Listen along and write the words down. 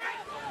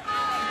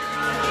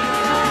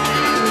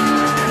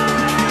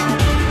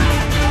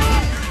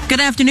Good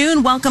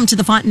afternoon. Welcome to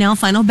the Fontanelle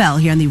Final Bell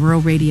here on the Rural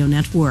Radio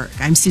Network.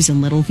 I'm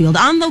Susan Littlefield.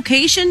 On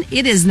location,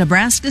 it is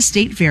Nebraska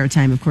State Fair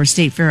time. Of course,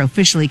 State Fair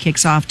officially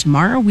kicks off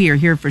tomorrow. We are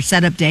here for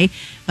setup day,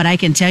 but I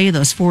can tell you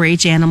those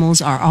 4-H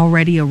animals are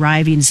already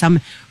arriving, some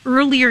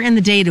earlier in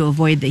the day to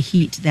avoid the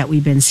heat that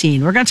we've been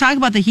seeing. We're going to talk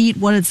about the heat,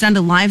 what it's done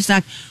to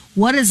livestock,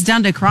 what it's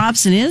done to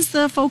crops, and is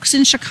the folks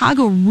in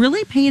Chicago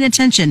really paying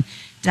attention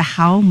to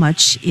how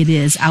much it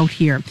is out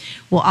here?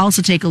 We'll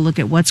also take a look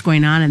at what's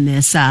going on in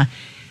this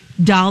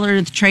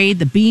dollar trade,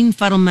 the bean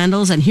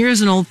fundamentals, and here's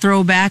an old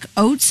throwback,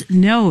 Oats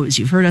knows.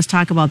 You've heard us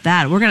talk about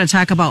that. We're going to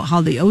talk about how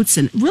the oats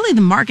and really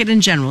the market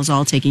in general is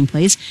all taking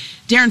place.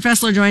 Darin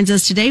Fessler joins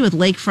us today with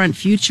Lakefront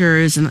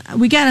Futures, and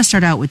we got to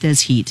start out with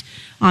this heat.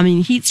 I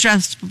mean, heat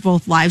stress for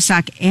both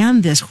livestock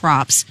and this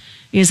crops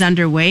is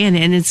underway, and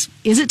is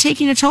it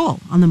taking a toll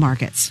on the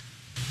markets?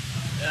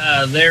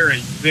 There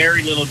is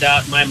very little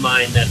doubt in my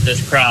mind that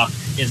this crop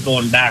is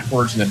going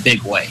backwards in a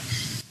big way.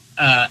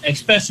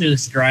 Especially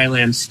this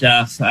dryland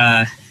stuff.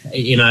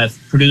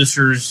 If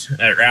producers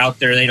are out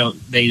there, they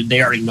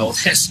already know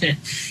this,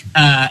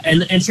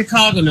 and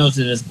Chicago knows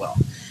it as well.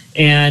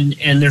 And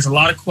there's a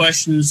lot of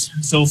questions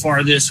so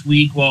far this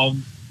week. Well,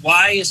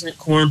 why isn't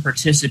corn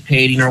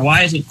participating, or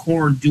why isn't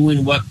corn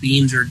doing what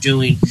beans are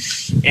doing?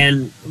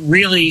 And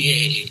really,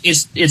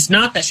 it's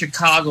not that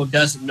Chicago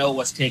doesn't know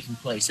what's taking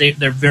place.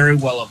 They're very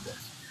well aware.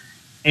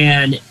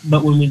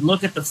 But when we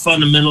look at the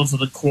fundamentals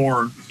of the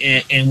corn,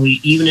 and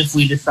even if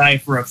we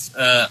decide for a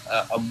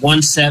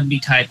 170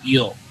 type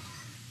yield,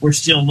 we're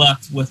still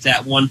left with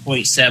that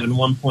 1.7,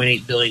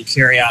 1.8 billion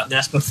carryout, and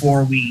that's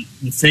before we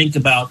think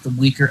about the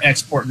weaker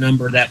export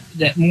number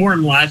that more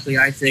than likely,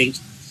 I think,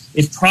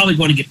 is probably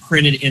going to get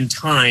printed in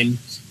time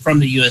from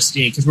the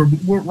USDA, because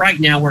we're right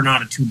now we're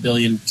not a 2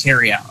 billion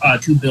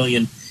carryout, 2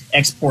 billion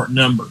export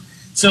number.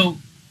 So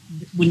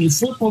when you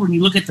flip over and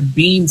you look at the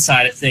bean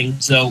side of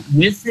things, so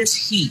with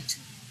this heat,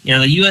 the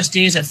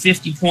USDA is at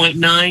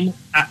 50.9.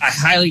 I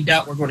highly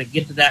doubt we're going to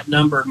get to that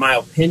number, in my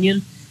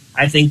opinion.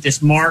 I think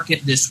this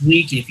market this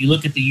week, if you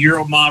look at the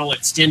Euro model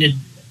extended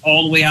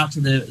all the way out to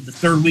the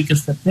third week of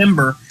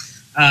September,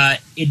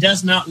 it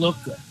does not look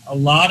good. A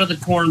lot of the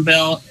Corn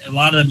Belt, a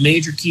lot of the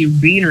major key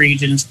bean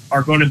regions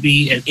are going to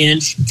be 1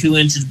 inch, 2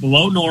 inches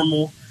below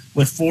normal,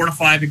 with 4 to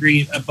 5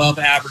 degrees above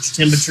average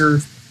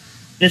temperatures.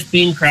 This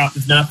bean crop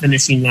is not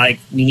finishing like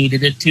we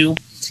needed it to.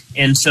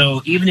 And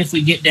so even if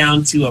we get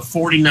down to a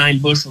 49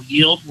 bushel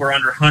yield, we're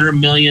under 100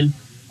 million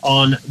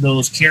on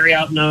those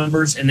carryout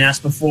numbers, and that's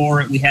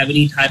before we have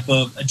any type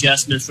of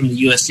adjustments from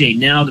the USDA.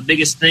 Now, the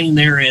biggest thing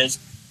there is,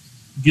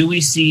 do we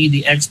see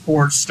the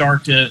exports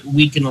start to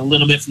weaken a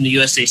little bit from the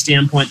USDA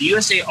standpoint? The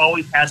USDA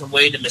always has a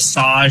way to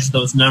massage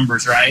those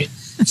numbers, right?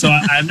 So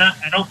I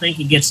don't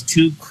think it gets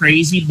too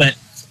crazy, but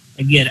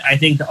again, I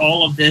think that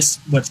all of this,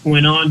 what's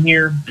going on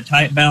here, the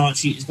tight balance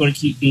sheet is going to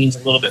keep beans a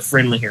little bit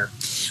friendly here.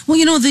 Well,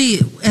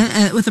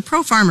 with the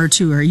Pro Farmer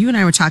Tour, you and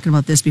I were talking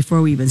about this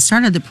before we even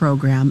started the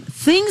program.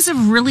 Things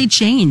have really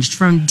changed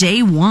from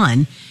day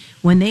one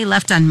when they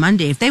left on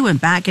Monday. If they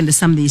went back into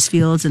some of these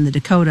fields in the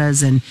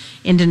Dakotas and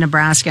into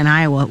Nebraska and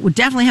Iowa, would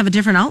definitely have a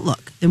different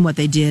outlook than what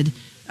they did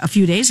a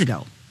few days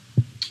ago.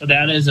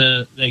 That is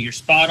you're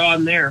spot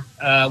on there.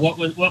 What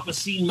was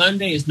seen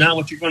Monday is not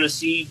what you're going to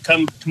see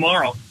come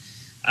tomorrow.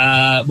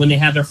 When they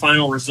have their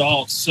final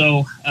results.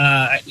 So,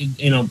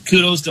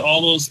 kudos to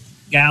all those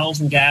guys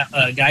and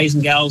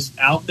gals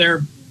out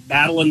there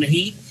battling the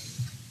heat.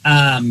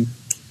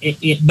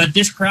 But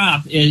this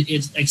crop,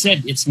 it's like I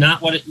said, it's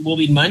not what it will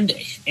be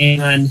Monday.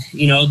 And,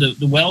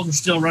 the wells are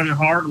still running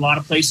hard a lot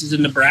of places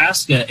in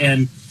Nebraska.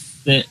 And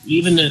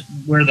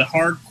where the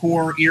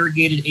hardcore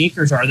irrigated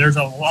acres are, there's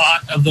a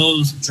lot of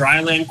those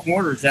dryland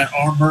corners that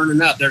are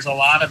burning up. There's a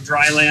lot of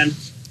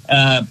dryland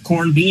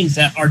corn beans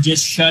that are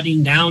just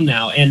shutting down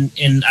now.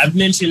 And I've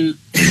mentioned,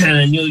 and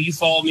I know you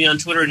follow me on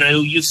Twitter, and I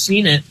know you've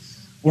seen it,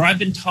 where I've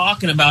been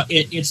talking about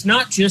it. It's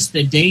not just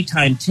the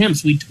daytime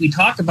temps. We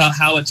talk about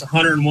how it's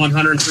 101,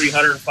 103,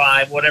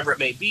 105, whatever it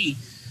may be.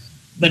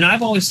 But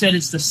I've always said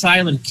it's the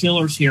silent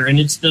killers here, and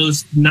it's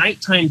those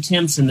nighttime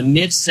temps in the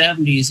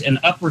mid-70s and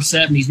upper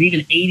 70s,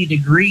 even 80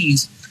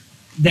 degrees,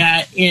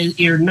 that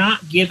you're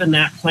not giving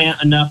that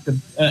plant enough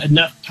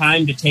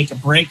time to take a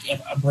break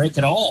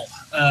at all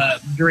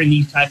during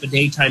these type of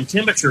daytime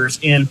temperatures.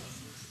 And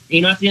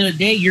at the end of the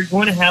day, you're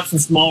going to have some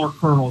smaller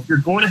kernels. You're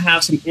going to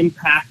have some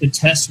impacted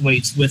test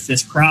weights with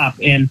this crop,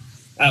 and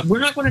we're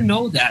not going to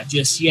know that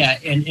just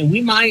yet. And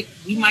we might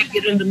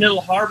get into the middle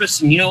of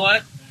harvest, and you know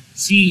what?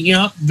 See,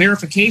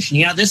 verification.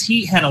 Yeah, this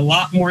heat had a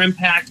lot more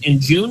impact in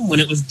June when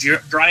it was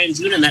dry in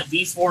June in that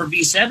V4,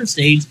 V7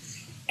 stage.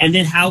 And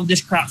then how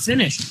this crop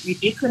finished.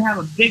 It could have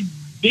a big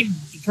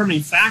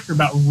determining factor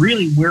about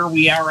really where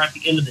we are at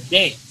the end of the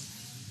day.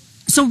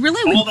 So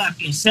really, all that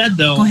being said,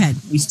 though, go ahead.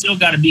 We still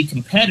got to be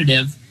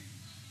competitive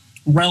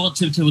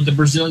relative to the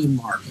Brazilian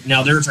market.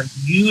 Now, there's a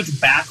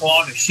huge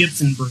backlog of ships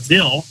in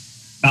Brazil,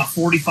 about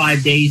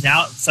 45 days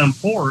out at some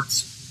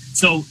ports.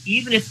 So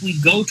even if we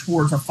go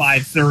towards a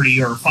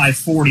 530 or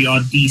 540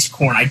 on D's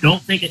corn, I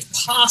don't think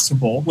it's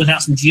possible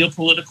without some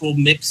geopolitical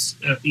mix,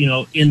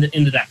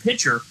 into that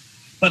picture.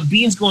 But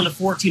beans going to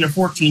 14 or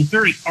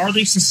 14.30, are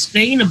they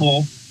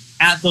sustainable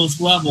at those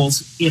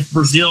levels if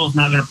Brazil is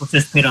not going to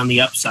participate on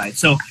the upside?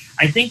 So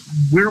I think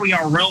where we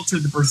are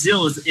relative to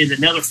Brazil is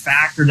another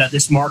factor that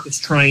this market's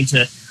trying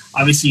to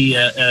obviously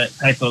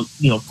take a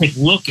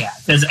look at.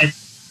 Because at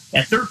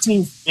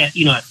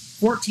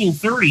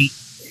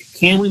 14.30,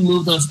 can we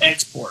move those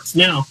exports?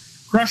 Now,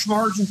 crush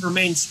margins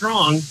remain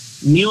strong.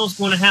 Meal's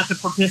going to have to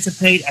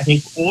participate. I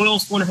think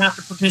oil's going to have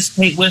to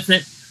participate with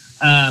it.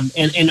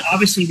 And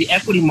obviously the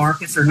equity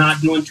markets are not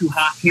doing too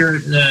hot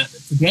here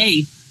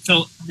today.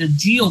 So the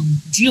geo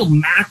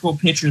macro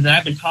picture that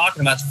I've been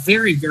talking about is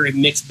very, very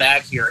mixed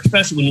bag here,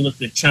 especially when you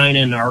look at China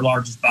and our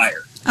largest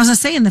buyer. I was going to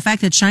say, and the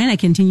fact that China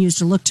continues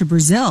to look to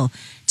Brazil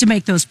to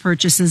make those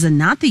purchases and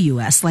not the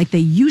U.S. like they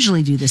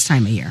usually do this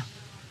time of year.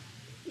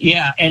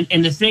 Yeah,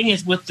 and the thing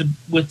is with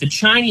the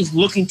Chinese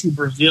looking to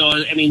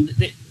Brazil, I mean,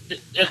 the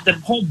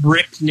whole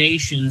BRICS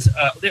nations,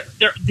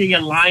 the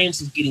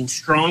alliance is getting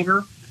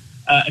stronger,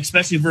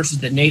 especially versus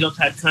the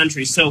NATO-type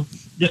countries. So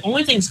the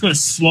only thing that's going to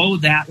slow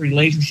that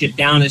relationship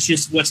down is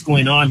just what's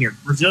going on here.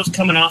 Brazil's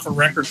coming off a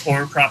record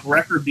corn crop,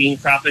 record bean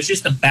crop. It's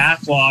just a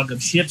backlog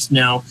of ships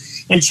now.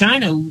 And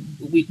China,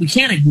 we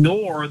can't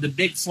ignore the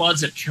big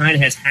floods that China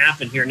has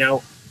happened here.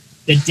 Now,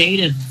 the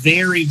data is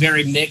very,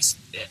 very mixed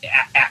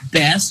at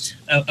best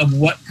of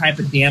what type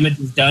of damage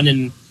was done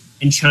in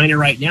China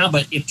right now.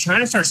 But if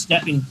China starts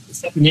stepping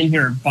in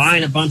here and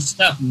buying a bunch of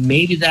stuff,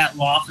 maybe that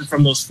losses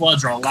from those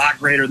floods are a lot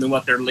greater than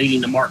what they're leading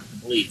the market to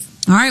believe.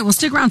 All right, well,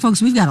 stick around, folks.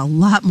 We've got a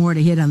lot more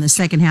to hit on the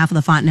second half of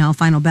the Fontanelle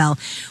Final Bell.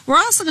 We're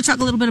also going to talk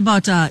a little bit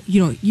about,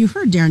 you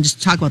heard Darin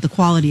just talk about the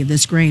quality of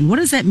this grain. What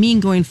does that mean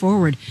going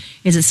forward?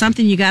 Is it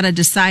something you got to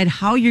decide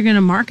how you're going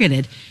to market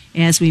it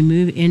as we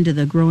move into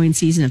the growing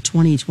season of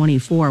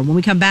 2024? When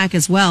we come back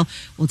as well,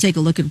 we'll take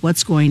a look at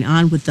what's going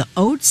on with the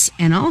oats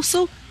and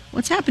also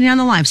what's happening on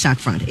the livestock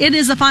front. It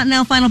is the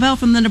Fontanelle Final Bell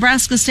from the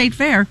Nebraska State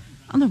Fair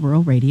on the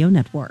Rural Radio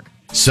Network.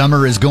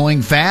 Summer is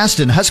going fast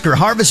and Husker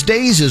Harvest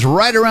Days is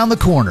right around the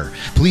corner.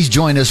 Please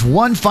join us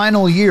one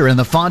final year in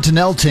the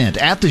Fontanelle tent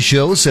at the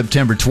show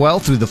September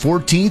 12th through the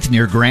 14th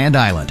near Grand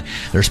Island.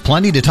 There's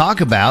plenty to talk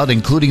about,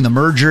 including the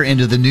merger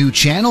into the new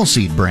Channel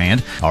Seed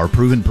brand, our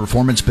proven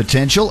performance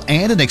potential,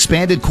 and an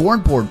expanded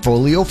corn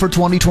portfolio for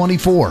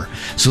 2024.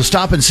 So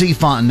stop and see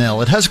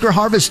Fontanelle at Husker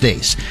Harvest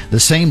Days, the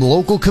same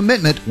local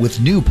commitment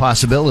with new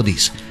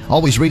possibilities.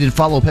 Always read and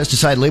follow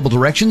pesticide label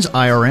directions,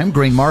 IRM,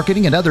 grain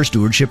marketing, and other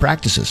stewardship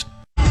practices.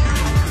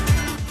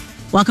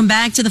 Welcome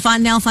back to the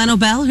Fontanelle Final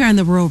Bell here on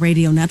the Rural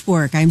Radio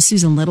Network. I'm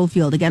Susan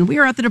Littlefield. Again, we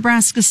are at the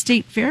Nebraska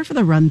State Fair for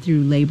the run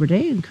through Labor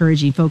Day.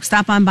 Encouraging folks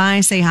stop on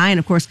by, say hi, and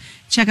of course,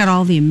 check out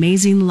all the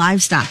amazing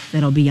livestock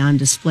that'll be on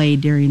display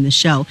during the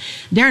show.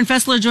 Darin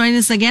Fessler joined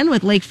us again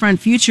with Lakefront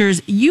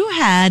Futures. You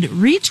had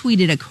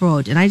retweeted a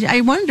quote, and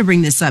I wanted to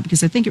bring this up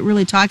because I think it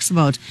really talks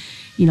about,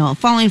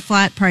 falling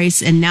flat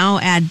price and now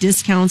add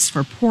discounts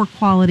for poor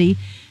quality.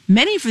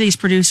 Many for these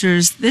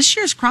producers, this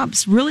year's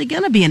crop's really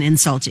going to be an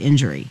insult to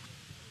injury.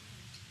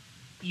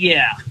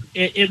 Yeah,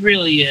 it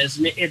really is.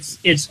 And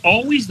it's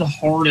always the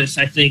hardest,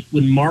 I think,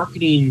 when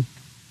marketing,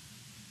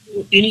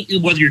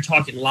 whether you're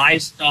talking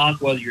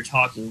livestock, whether you're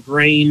talking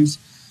grains.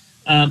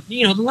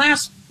 The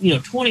last,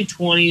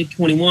 2020,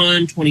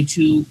 21,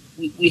 22,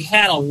 we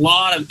had a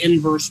lot of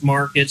inverse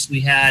markets.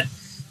 We had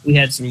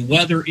some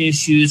weather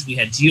issues. We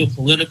had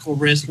geopolitical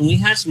risk, and we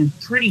had some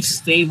pretty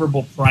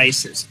favorable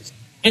prices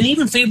and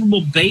even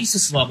favorable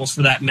basis levels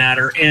for that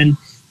matter. And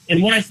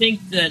what I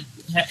think that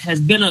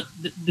has been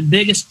the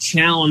biggest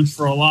challenge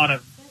for a lot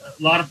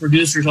of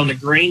producers on the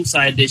grain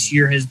side this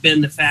year has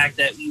been the fact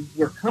that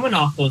we're coming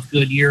off those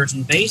good years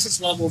and basis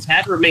levels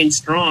have remained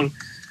strong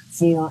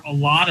for a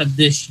lot of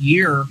this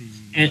year,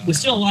 and with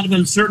still a lot of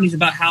uncertainties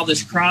about how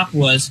this crop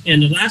was.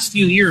 And the last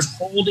few years,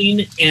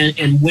 holding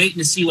and waiting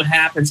to see what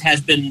happens has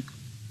been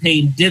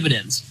paying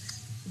dividends.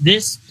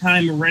 This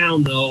time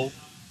around, though,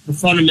 the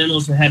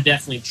fundamentals have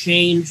definitely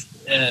changed.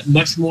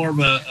 Much more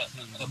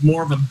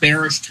of a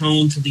bearish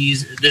tone to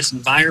this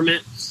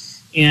environment,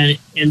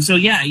 and so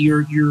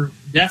you're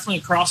definitely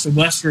across the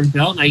Western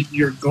Belt, and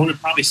you're going to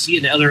probably see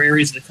it in other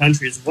areas of the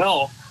country as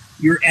well.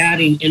 You're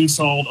adding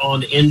insult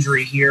on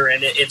injury here,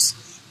 and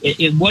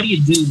what do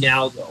you do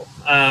now though?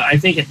 I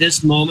think at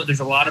this moment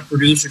there's a lot of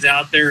producers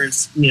out there.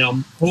 It's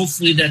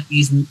hopefully that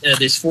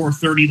this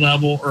 430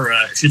 level, or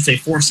I should say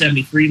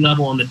 473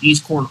 level on the D's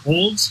corn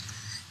holds,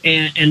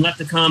 and let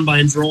the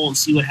combines roll and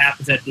see what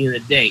happens at the end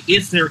of the day.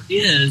 If there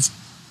is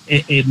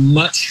a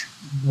much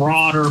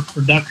broader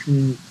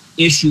production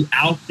issue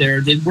out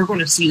there, then we're going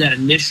to see that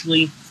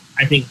initially,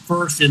 I think,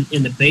 first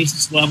in the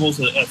basis levels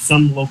of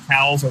some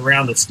locales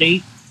around the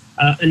state.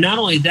 And not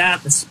only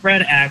that, the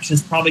spread action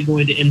is probably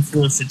going to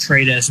influence the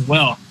trade as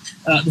well.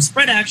 The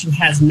spread action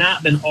has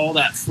not been all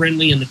that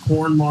friendly in the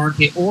corn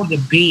market or the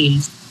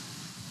beans.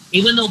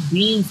 Even though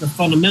beans, the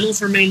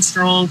fundamentals remain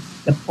strong,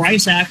 the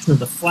price action of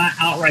the flat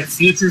outright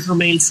futures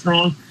remain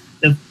strong.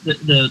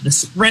 The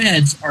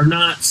spreads are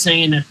not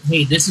saying that,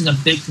 hey, this is a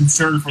big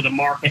concern for the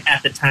market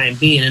at the time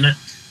being. And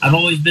I've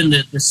always been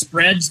the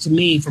spreads to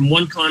me from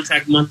one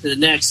contract month to the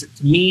next.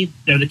 To me,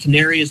 they're the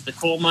canary is the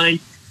coal mine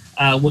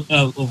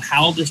of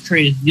how this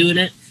trade is doing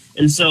it.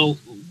 And so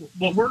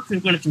what we're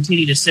going to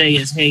continue to say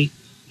is, hey,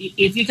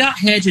 if you got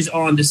hedges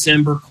on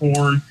December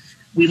corn,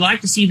 we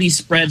like to see these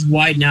spreads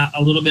widen out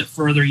a little bit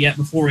further yet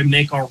before we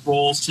make our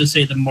rolls to,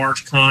 say, the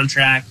March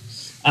contract.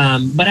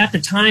 But at the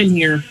time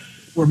here,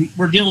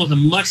 we're dealing with a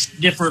much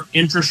different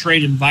interest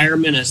rate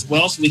environment as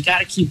well. So we got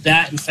to keep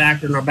that in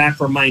factor in our back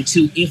of our mind,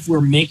 too, if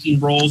we're making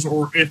rolls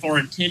or if our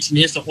intention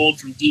is to hold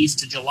from D's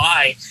to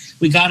July.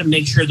 We got to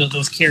make sure that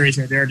those carries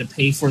are there to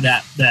pay for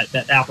that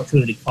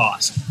opportunity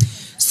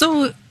cost.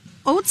 So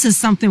oats is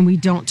something we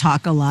don't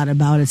talk a lot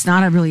about. It's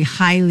not a really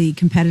highly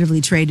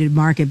competitively traded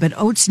market, but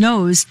Oats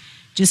knows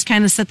just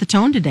kind of set the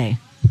tone today.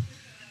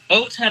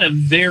 Oats had a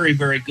very,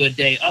 very good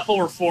day, up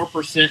over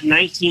 4%,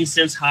 19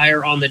 cents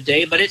higher on the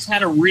day, but it's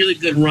had a really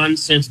good run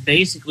since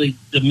basically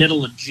the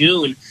middle of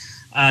June.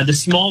 The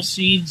small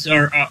seeds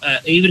are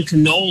even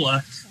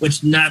canola, which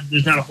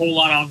there's not a whole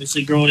lot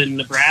obviously growing in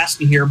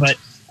Nebraska here, but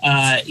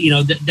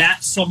that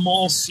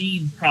small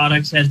seed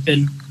product has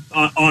been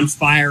on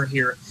fire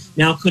here.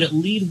 Now, could it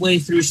lead way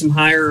through some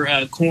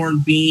higher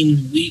corn,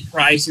 bean, wheat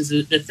prices?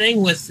 The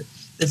thing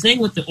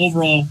with the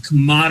overall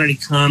commodity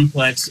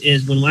complex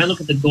is when I look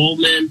at the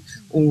Goldman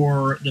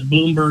or the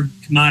Bloomberg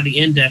commodity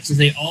indexes,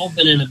 they've all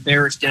been in a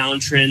bearish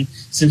downtrend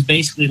since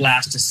basically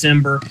last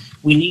December.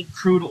 We need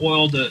crude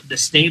oil to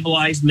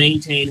stabilize,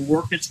 maintain,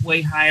 work its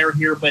way higher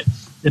here, but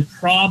the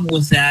problem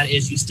with that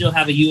is you still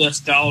have a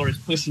U.S. dollar is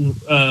pushing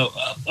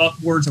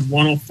upwards of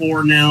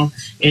 104 now.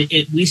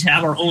 We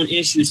have our own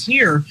issues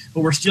here,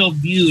 but we're still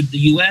viewed. The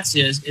U.S.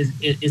 is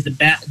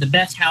the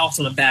best house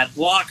on a bad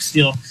block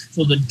still.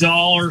 So the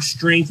dollar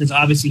strength is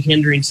obviously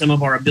hindering some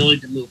of our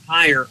ability to move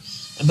higher.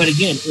 But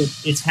again,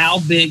 it's how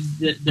big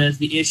does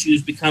the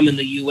issues become in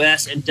the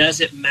U.S. and does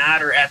it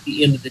matter at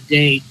the end of the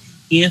day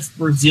if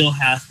Brazil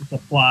has to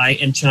supply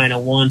and China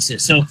wants it?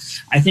 So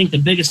I think the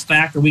biggest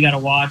factor we got to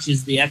watch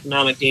is the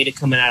economic data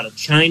coming out of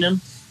China,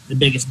 the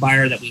biggest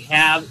buyer that we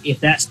have.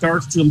 If that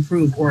starts to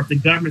improve, or if the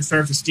government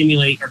starts to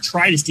stimulate or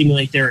try to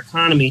stimulate their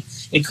economy,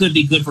 it could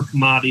be good for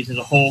commodities as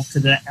a whole,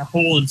 because that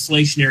whole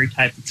inflationary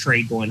type of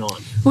trade going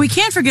on. Well, we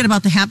can't forget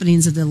about the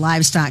happenings of the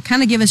livestock.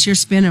 Kind of give us your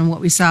spin on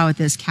what we saw with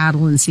this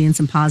cattle and seeing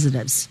some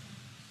positives.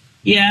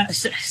 Yeah,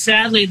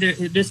 sadly,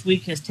 this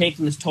week has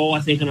taken its toll,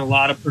 I think, on a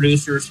lot of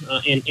producers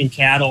in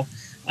cattle.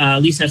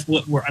 At least that's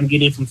what I'm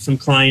getting from some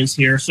clients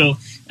here. So,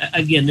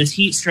 again, this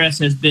heat stress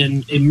has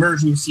been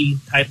emergency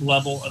type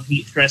level of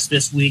heat stress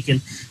this week.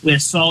 And we had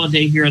a solid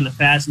day here on the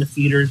fats and the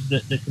feeders.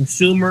 The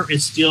consumer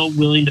is still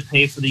willing to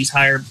pay for these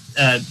higher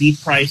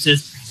beef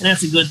prices. And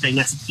that's a good thing.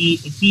 That's a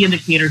key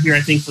indicator here, I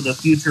think, for the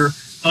future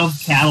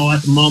of cattle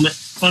at the moment.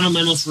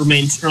 Fundamentals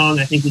remain strong.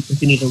 I think we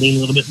continue to lean a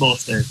little bit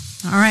bullish there.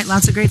 All right,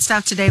 lots of great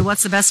stuff today.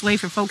 What's the best way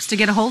for folks to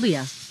get a hold of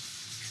you?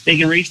 They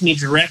can reach me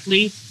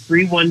directly,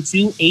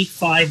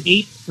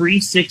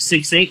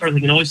 312-858-3668, or they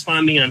can always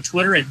find me on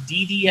Twitter at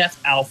DDF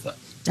Alpha.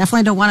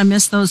 Definitely don't want to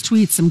miss those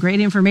tweets. Some great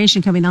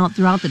information coming out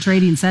throughout the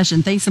trading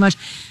session. Thanks so much.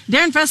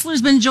 Darin Fessler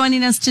has been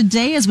joining us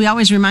today. As we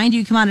always remind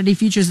you, commodity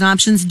futures and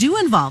options do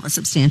involve a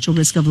substantial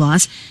risk of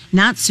loss,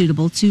 not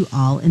suitable to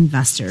all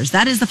investors.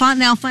 That is the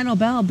Fontanelle Final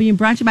Bell, being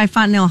brought to you by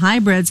Fontanelle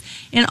Hybrids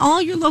and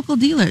all your local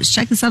dealers.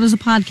 Check this out as a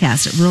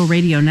podcast at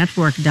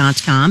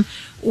ruralradionetwork.com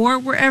or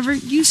wherever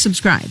you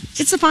subscribe.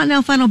 It's the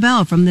Fontanelle Final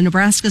Bell from the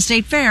Nebraska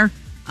State Fair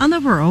on the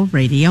Rural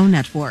Radio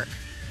Network.